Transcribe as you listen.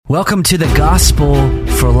Welcome to the Gospel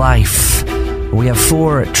for Life. We have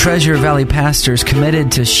 4 Treasure Valley pastors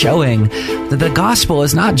committed to showing that the gospel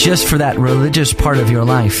is not just for that religious part of your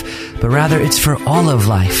life, but rather it's for all of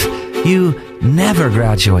life. You never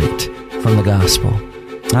graduate from the gospel.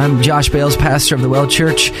 I'm Josh Bales, pastor of the Well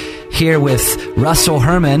Church, here with Russell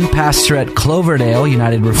Herman, pastor at Cloverdale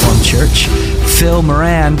United Reformed Church, Phil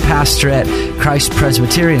Moran, pastor at Christ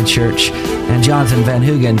Presbyterian Church, and Jonathan Van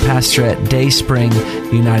Hoogen, pastor at Dayspring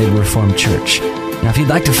United Reformed Church. Now, if you'd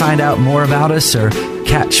like to find out more about us or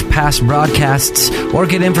catch past broadcasts or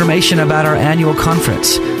get information about our annual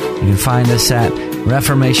conference, you can find us at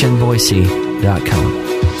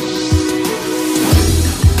reformationboise.com.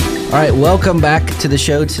 All right, welcome back to the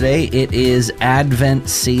show today. It is Advent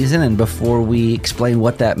season, and before we explain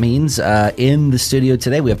what that means, in the studio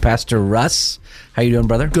today, we have Pastor Russ. How you doing,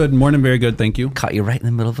 brother? Good morning, very good, thank you. Caught you right in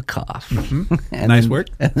the middle of a cough. Mm-hmm. Nice work.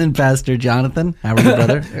 And then Pastor Jonathan, how are you,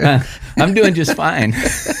 brother? I'm doing just fine.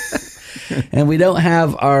 And we don't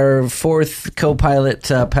have our 4th co-pilot,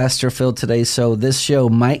 Pastor Phil, today, so this show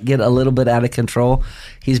might get a little bit out of control.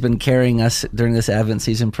 He's been carrying us during this Advent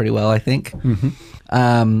season pretty well, I think. Mm-hmm.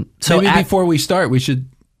 So maybe before we start, we should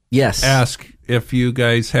ask if you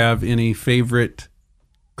guys have any favorite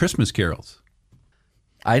Christmas carols.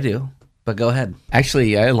 I do, but go ahead.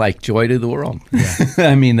 Actually, I like Joy to the World. Yeah.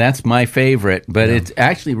 I mean, that's my favorite, but it's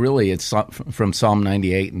actually it's from Psalm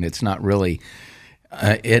 98, and it's not really...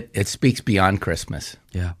 It speaks beyond Christmas.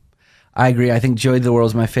 Yeah, I agree. I think Joy to the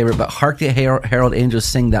World is my favorite, but Hark the Herald Angels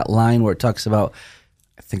Sing, that line where it talks about,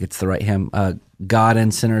 I think it's the right hymn, God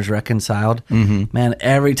and sinners reconciled. Mm-hmm. Man,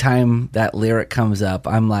 every time that lyric comes up,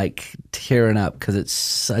 I'm like tearing up because it's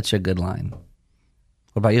such a good line.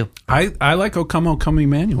 What about you? I like O Come,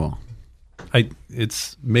 Emmanuel.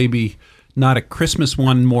 It's maybe not a Christmas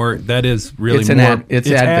one more. That is really more. It's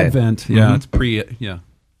Advent. Yeah, mm-hmm. It's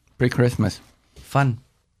pre-Christmas. Fun.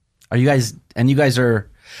 Do you guys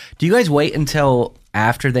wait until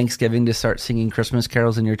after Thanksgiving to start singing Christmas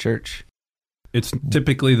carols in your church? It's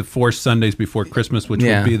typically the 4 Sundays before Christmas, which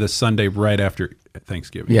would be the Sunday right after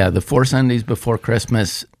Thanksgiving. Yeah, the 4 Sundays before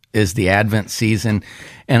Christmas is the Advent season,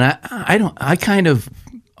 and I kind of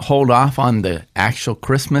hold off on the actual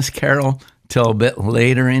Christmas carol till a bit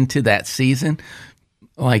later into that season.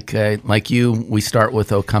 Like you, we start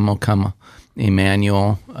with O Come,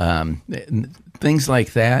 Emmanuel. Things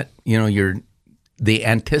like that, the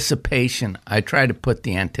anticipation. I try to put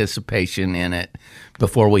the anticipation in it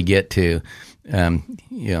before we get to,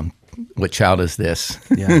 what child is this?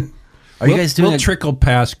 Yeah. You guys doing? We'll trickle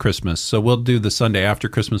past Christmas, so we'll do the Sunday after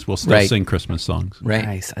Christmas. We'll still sing Christmas songs. Right.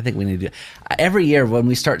 Nice. I think we need to. Every year when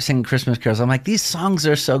we start singing Christmas carols, I'm like, these songs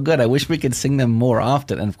are so good. I wish we could sing them more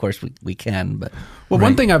often, and of course we can. But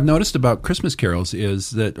one thing I've noticed about Christmas carols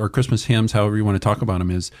is that, or Christmas hymns, however you want to talk about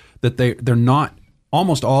them, is that they're not.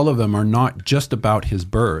 Almost all of them are not just about his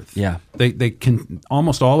birth. Yeah, they can.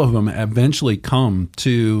 Almost all of them eventually come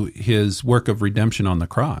to his work of redemption on the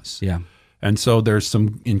cross. Yeah. And so there's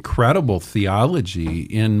some incredible theology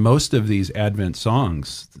in most of these Advent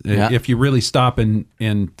songs, if you really stop and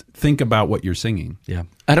think about what you're singing. Yeah,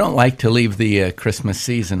 I don't like to leave the Christmas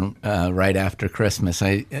season right after Christmas.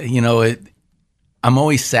 I'm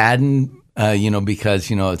always saddened, because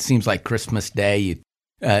it seems like Christmas Day.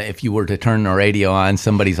 If you were to turn the radio on,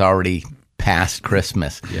 somebody's already past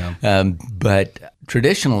Christmas. Yeah. But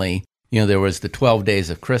traditionally, there was the 12 days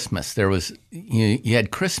of Christmas. There was you had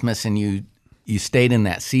Christmas, and you stayed in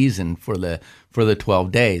that season for the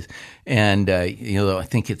 12 days, and I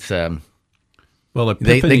think it's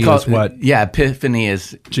Epiphany is what? Yeah, Epiphany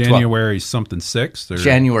is January something 6th. Or?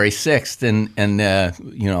 January 6th, and I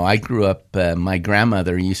grew up. My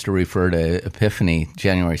grandmother used to refer to Epiphany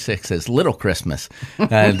January 6th as Little Christmas.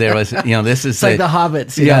 There was, this is like the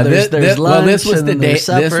Hobbits. There's lunch. This was the day.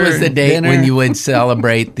 Supper, this was the date dinner. when you would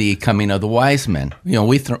celebrate the coming of the wise men.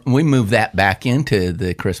 We moved that back into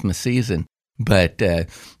the Christmas season, but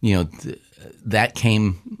that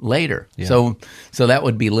came later. Yeah. So that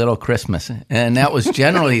would be Little Christmas, and that was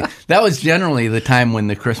generally the time when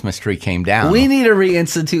the Christmas tree came down. We need to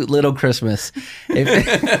reinstitute Little Christmas.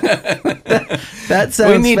 That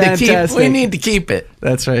sounds fantastic. We need to keep it.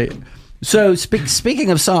 That's right. So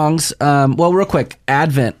speaking of songs, real quick,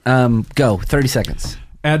 Advent. Go 30 seconds.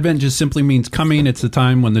 Advent just simply means coming. It's the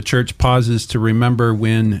time when the church pauses to remember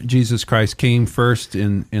when Jesus Christ came first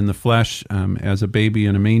in the flesh as a baby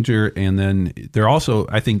in a manger. And then there also,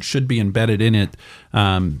 I think, should be embedded in it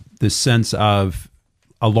this sense of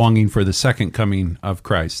a longing for the second coming of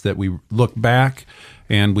Christ, that we look back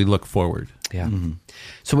and we look forward. Yeah. Mm-hmm.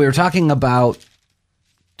 So we were talking about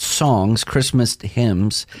songs, Christmas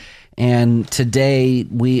hymns, And today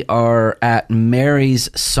we are at Mary's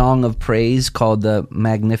song of praise called the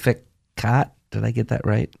Magnificat. Did I get that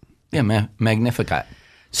right? Yeah, Magnificat.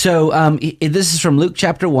 So this is from Luke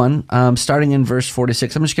chapter 1, starting in verse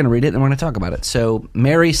 46. I'm just going to read it, and we're going to talk about it. So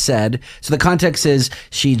Mary said, so the context is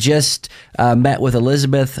she just met with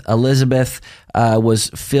Elizabeth. Elizabeth was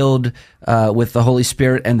filled with the Holy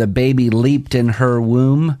Spirit, and the baby leaped in her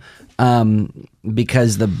womb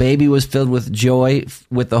because the baby was filled with joy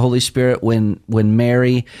with the Holy Spirit when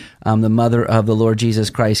Mary, the mother of the Lord Jesus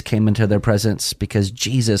Christ, came into their presence because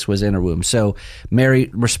Jesus was in her womb. So Mary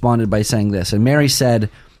responded by saying this, and Mary said,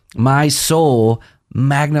 "My soul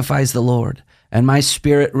magnifies the Lord, and my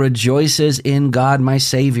spirit rejoices in God my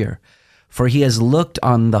Savior, for he has looked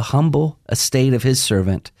on the humble estate of his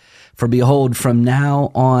servant. For behold, from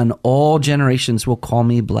now on all generations will call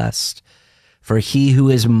me blessed. For he who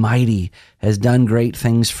is mighty has done great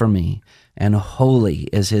things for me, and holy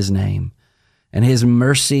is his name. And his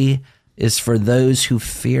mercy is for those who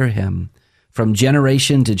fear him. From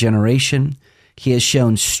generation to generation, he has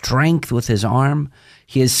shown strength with his arm.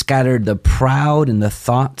 He has scattered the proud in the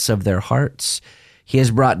thoughts of their hearts. He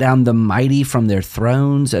has brought down the mighty from their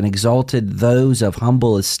thrones and exalted those of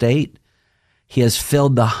humble estate. He has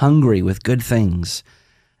filled the hungry with good things,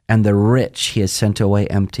 and the rich he has sent away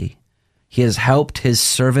empty. He has helped his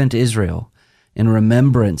servant Israel in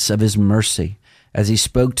remembrance of his mercy, as he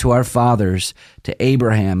spoke to our fathers, to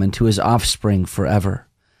Abraham, and to his offspring forever."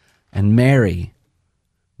 And Mary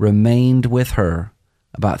remained with her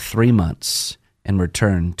about 3 months and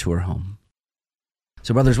returned to her home.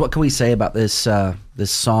 So, brothers, what can we say about this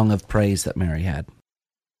this song of praise that Mary had?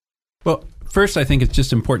 Well, first, I think it's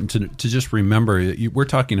just important to just remember, we're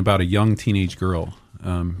talking about a young teenage girl,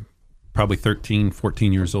 probably 13,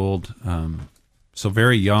 14 years old, so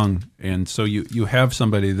very young. And so you have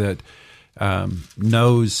somebody that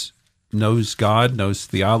knows God, knows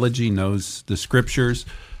theology, knows the scriptures.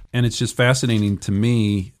 And it's just fascinating to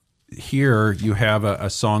me. Here you have a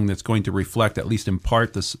song that's going to reflect, at least in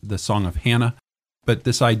part, the song of Hannah. But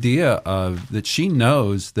this idea of that she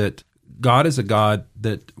knows that God is a God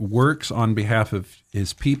that works on behalf of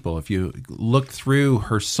his people. If you look through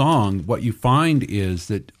her song, what you find is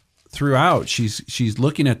that throughout she's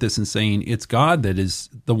looking at this and saying it's God that is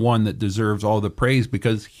the one that deserves all the praise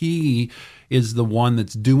because he is the one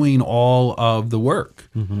that's doing all of the work.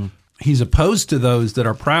 Mm-hmm. He's opposed to those that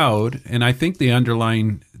are proud, and I think the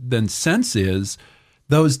underlying then sense is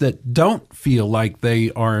those that don't feel like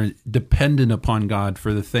they are dependent upon God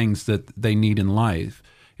for the things that they need in life.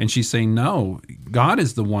 And she's saying, no, God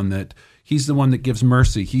is the one that he's the one that gives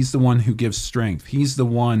mercy. He's the one who gives strength. He's the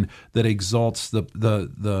one that exalts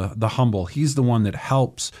the humble. He's the one that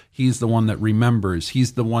helps. He's the one that remembers.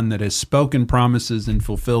 He's the one that has spoken promises and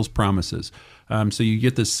fulfills promises. So you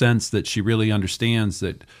get this sense that she really understands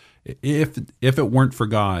that if it weren't for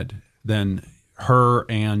God, then her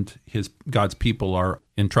and God's people are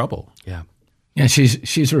in trouble. Yeah. Yeah,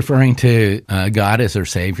 she's referring to God as her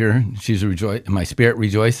Savior. My spirit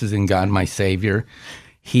rejoices in God, my Savior.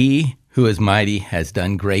 He who is mighty has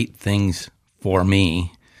done great things for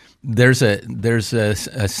me. There's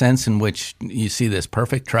a sense in which you see this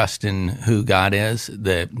perfect trust in who God is,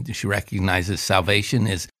 that she recognizes salvation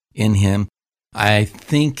is in him. I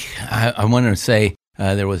think I want to say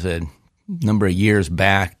there was a number of years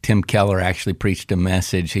back, Tim Keller actually preached a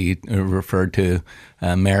message. He referred to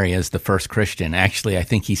Mary as the first Christian. Actually, I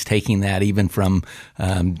think he's taking that even from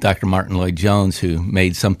Dr. Martin Lloyd-Jones, who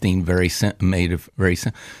made a very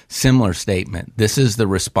similar statement. This is the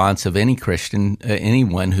response of any Christian,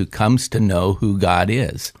 anyone who comes to know who God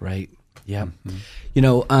is. Right. Yeah. Mm-hmm. You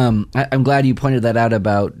know, I'm glad you pointed that out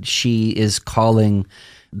about she is calling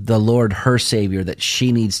the Lord her Savior, that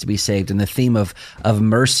she needs to be saved. And the theme of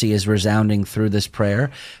mercy is resounding through this prayer.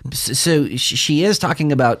 So she is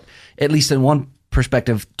talking about, at least in one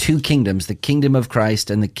perspective, two kingdoms, the kingdom of Christ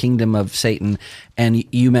and the kingdom of Satan. And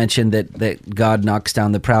you mentioned that God knocks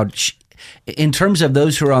down the proud. In terms of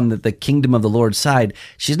those who are on the kingdom of the Lord's side,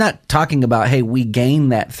 she's not talking about, hey, we gain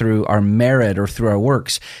that through our merit or through our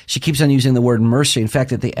works. She keeps on using the word mercy. In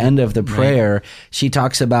fact, at the end of the prayer, she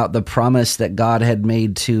talks about the promise that God had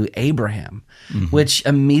made to Abraham, which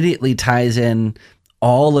immediately ties in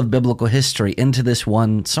all of biblical history into this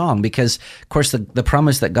one song, because, of course, the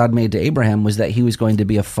promise that God made to Abraham was that he was going to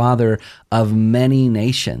be a father of many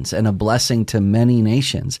nations and a blessing to many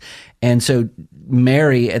nations. And so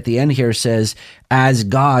Mary at the end here says, as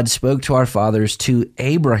God spoke to our fathers, to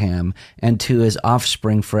Abraham and to his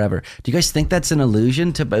offspring forever. Do you guys think that's an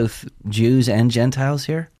allusion to both Jews and Gentiles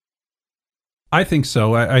here? I think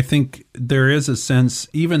so. I think there is a sense,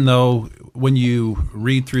 even though when you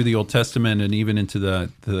read through the Old Testament and even into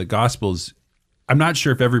the Gospels, I'm not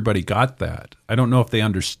sure if everybody got that. I don't know if they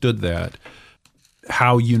understood that,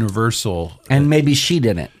 how universal. And maybe she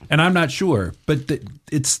didn't. And I'm not sure, but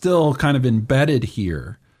it's still kind of embedded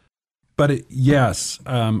here. But yes,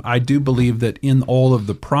 I do believe that in all of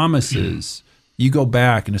the promises, you go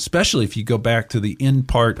back, and especially if you go back to the end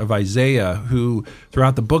part of Isaiah, who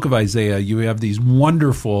throughout the book of Isaiah, you have these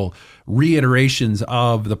wonderful reiterations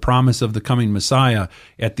of the promise of the coming Messiah.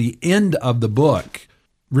 At the end of the book,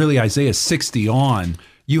 really Isaiah 60 on,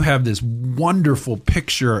 you have this wonderful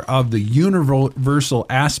picture of the universal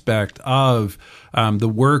aspect of the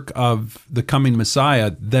work of the coming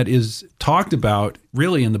Messiah that is talked about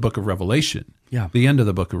really in the book of Revelation. Yeah. The end of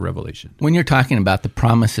the book of Revelation. When you're talking about the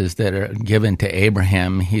promises that are given to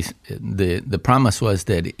Abraham, the promise was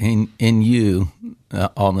that in you,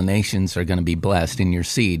 all the nations are going to be blessed in your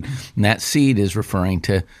seed. And that seed is referring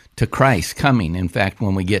to Christ coming. In fact,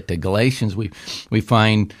 when we get to Galatians, we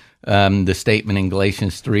find the statement in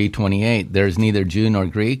Galatians 3:28, there's neither Jew nor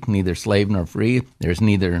Greek, neither slave nor free, there's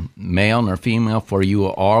neither male nor female, for you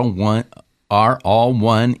are all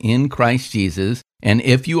one in Christ Jesus. And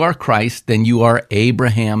if you are Christ, then you are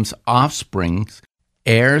Abraham's offspring,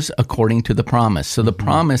 heirs according to the promise. So the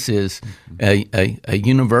promise is a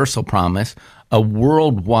universal promise, a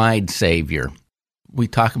worldwide Savior. We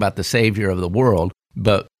talk about the Savior of the world,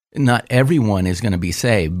 but not everyone is going to be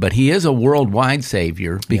saved. But he is a worldwide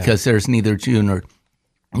Savior because there's neither Jew nor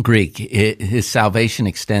Greek. His salvation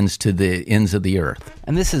extends to the ends of the earth.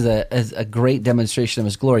 And this is a great demonstration of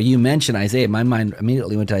his glory. You mentioned Isaiah. My mind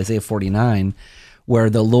immediately went to Isaiah 49,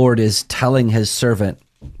 where the Lord is telling his servant,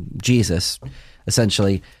 Jesus,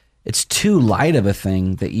 essentially, it's too light of a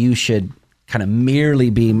thing that you should kind of merely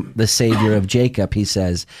be the Savior of Jacob, he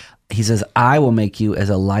says. He says, I will make you as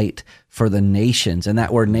a light for the nations. And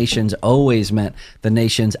that word nations always meant the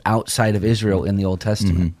nations outside of Israel in the Old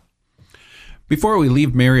Testament. Before we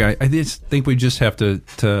leave Mary, I just think we just have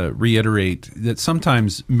to reiterate that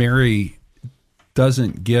sometimes Mary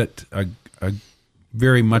doesn't get a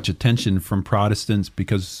very much attention from Protestants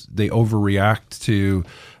because they overreact to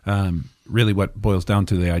really what boils down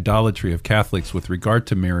to the idolatry of Catholics with regard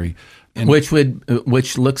to Mary. And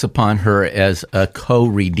which looks upon her as a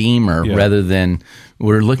co-redeemer rather than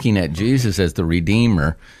we're looking at Jesus as the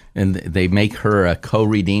Redeemer, and they make her a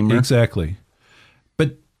co-redeemer. Exactly.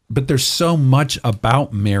 But there's so much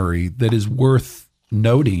about Mary that is worth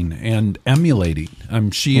noting and emulating.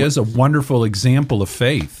 She is a wonderful example of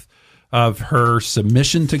faith, of her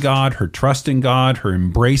submission to God, her trust in God, her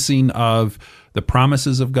embracing of the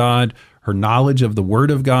promises of God, her knowledge of the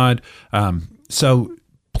Word of God. So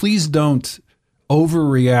please don't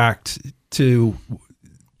overreact to...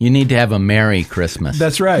 You need to have a Merry Christmas.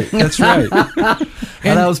 That's right. That's right.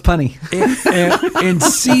 And that was punny. and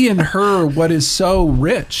see in her what is so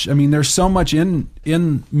rich. I mean, there's so much in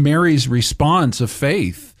Mary's response of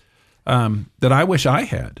faith that I wish I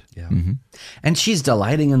had. Yeah. Mm-hmm. And she's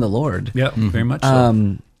delighting in the Lord. Yeah, very much so. I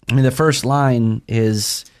mean, the first line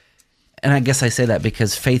is, and I guess I say that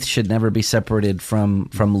because faith should never be separated from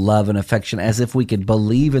love and affection, as if we could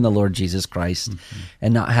believe in the Lord Jesus Christ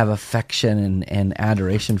and not have affection and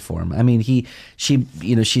adoration for him. I mean, she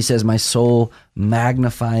says, my soul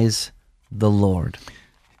magnifies the Lord.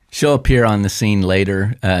 She'll appear on the scene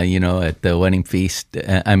later, at the wedding feast.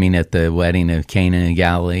 At the wedding of Cana in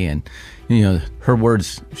Galilee, and her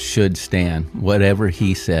words should stand. Whatever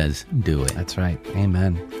he says, do it. That's right.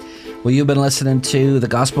 Amen. Well, you've been listening to The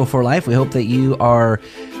Gospel for Life. We hope that you are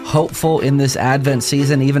hopeful in this Advent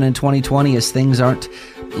season, even in 2020, as things aren't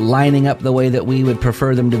lining up the way that we would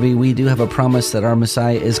prefer them to be. We do have a promise that our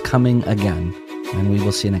Messiah is coming again, and we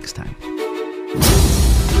will see you next time.